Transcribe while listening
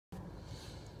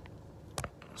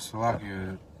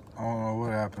Salakia, I don't know what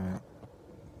happened.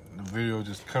 The video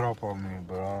just cut off on me,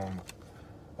 but I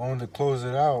wanted to close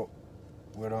it out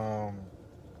with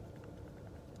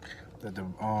that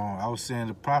I was saying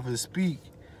the prophets speak,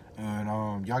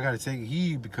 and y'all gotta take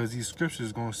heed because these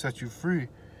scriptures gonna set you free.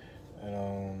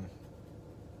 And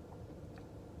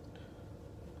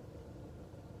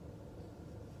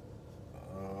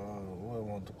what I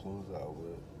want to close out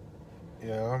with?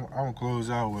 Yeah, I'm gonna close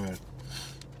out with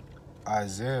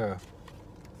Isaiah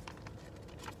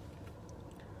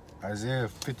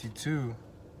 52.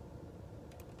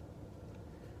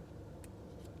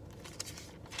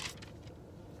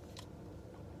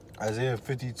 Isaiah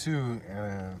 52,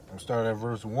 and I'm starting at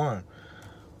verse 1.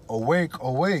 Awake,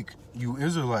 awake, you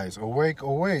Israelites. Awake,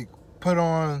 awake. Put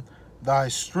on thy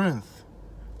strength.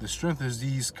 The strength is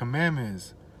these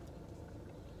commandments.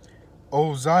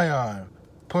 O Zion,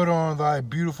 put on thy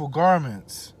beautiful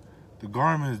garments. The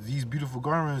garments, these beautiful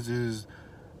garments is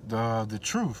the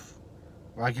truth.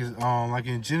 Like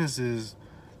in Genesis,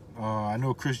 I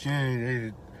know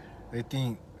Christianity, they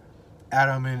think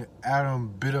Adam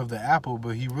bit of the apple,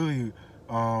 but he really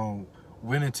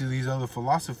went into these other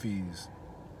philosophies.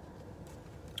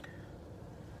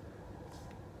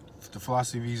 The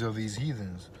philosophies of these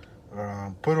heathens.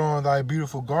 Put on thy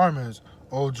beautiful garments,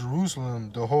 O Jerusalem,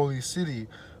 the holy city,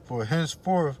 for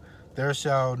henceforth there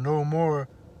shall no more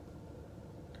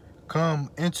come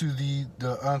into thee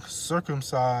the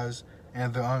uncircumcised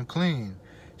and the unclean.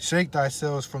 Shake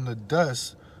thyself from the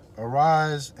dust,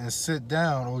 arise and sit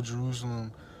down, O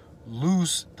Jerusalem.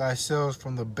 Loose thyself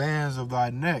from the bands of thy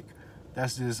neck.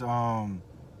 That's this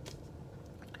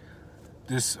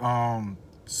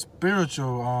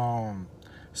spiritual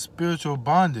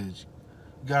bondage.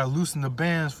 You gotta loosen the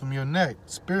bands from your neck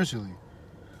spiritually.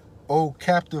 O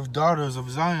captive daughters of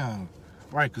Zion.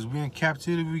 Right, because we in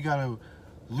captivity, we gotta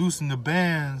loosen the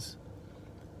bands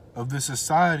of this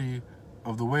society,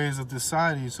 of the ways of this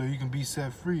society, so you can be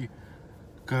set free.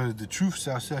 Because the truth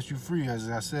shall set you free, as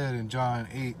I said in John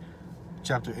 8,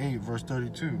 chapter 8, verse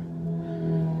 32.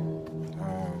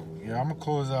 Yeah, I'm gonna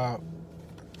close out.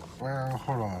 Well,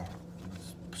 hold on.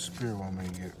 Spirit want me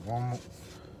to get one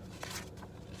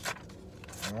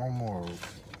more,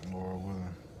 Lord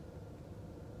willing.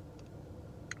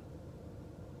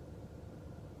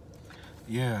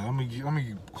 Yeah, let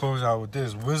me close out with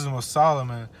this. Wisdom of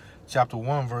Solomon, chapter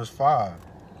 1, verse 5.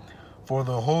 For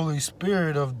the Holy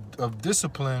Spirit of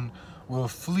discipline will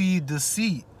flee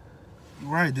deceit.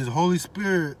 Right, this Holy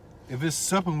Spirit, if it's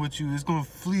supping with you, it's going to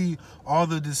flee all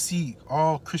the deceit,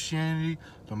 all Christianity,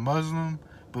 the Muslim.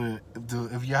 But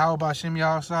if Yahweh B'Shem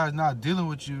Yahushua is not dealing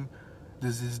with you,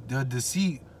 the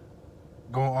deceit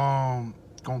gonna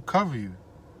cover you.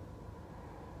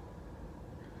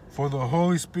 For the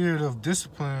Holy Spirit of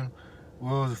discipline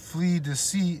will flee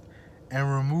deceit and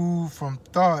remove from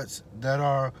thoughts that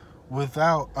are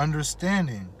without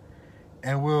understanding,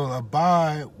 and will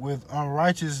abide with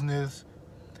unrighteousness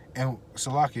and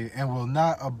Salakia, and will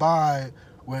not abide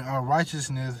when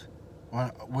unrighteousness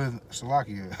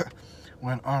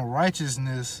when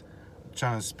unrighteousness, I'm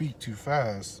trying to speak too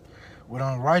fast, when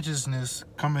unrighteousness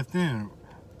cometh in,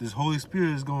 this Holy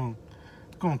Spirit is going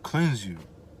to cleanse you.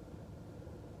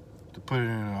 To put it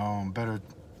in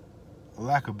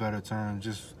lack of better terms,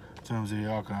 just terms that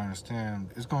y'all can understand,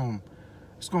 it's going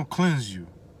to cleanse you.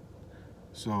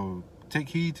 So take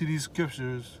heed to these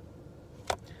scriptures.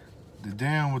 The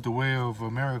damn with the way of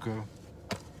America.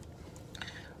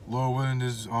 Lord willing,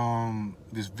 this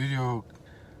video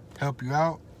help you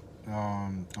out.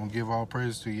 I'm gonna give all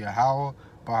praise to Yahweh,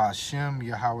 B'Hashem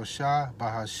Yahushua,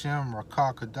 B'Hashem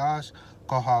Rakah Kadash,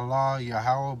 Kohala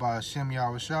Yahweh B'Hashem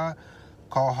Yahushua,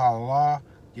 Kohala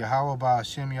Yahweh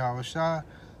B'Hashem Yahushua,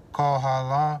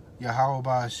 Kohala Yahweh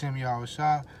B'Hashem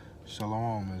Yahushua.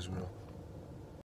 Shalom, Israel.